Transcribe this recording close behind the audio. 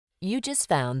You just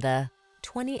found the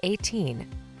 2018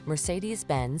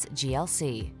 Mercedes-Benz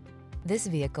GLC. This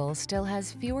vehicle still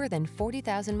has fewer than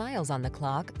 40,000 miles on the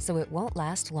clock, so it won't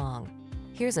last long.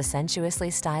 Here's a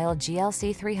sensuously styled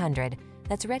GLC 300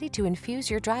 that's ready to infuse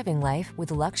your driving life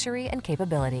with luxury and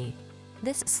capability.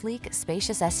 This sleek,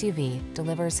 spacious SUV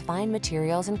delivers fine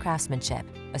materials and craftsmanship,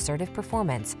 assertive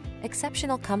performance,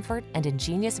 exceptional comfort, and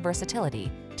ingenious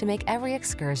versatility to make every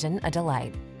excursion a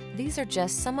delight. These are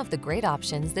just some of the great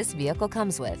options this vehicle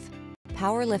comes with: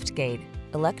 power liftgate,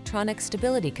 electronic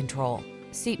stability control,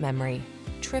 seat memory,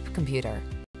 trip computer,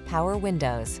 power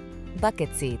windows,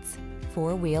 bucket seats,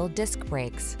 four-wheel disc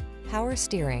brakes, power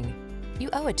steering. You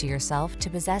owe it to yourself to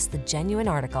possess the genuine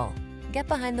article. Get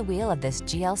behind the wheel of this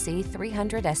GLC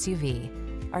 300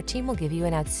 SUV. Our team will give you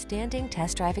an outstanding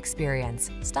test drive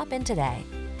experience. Stop in today.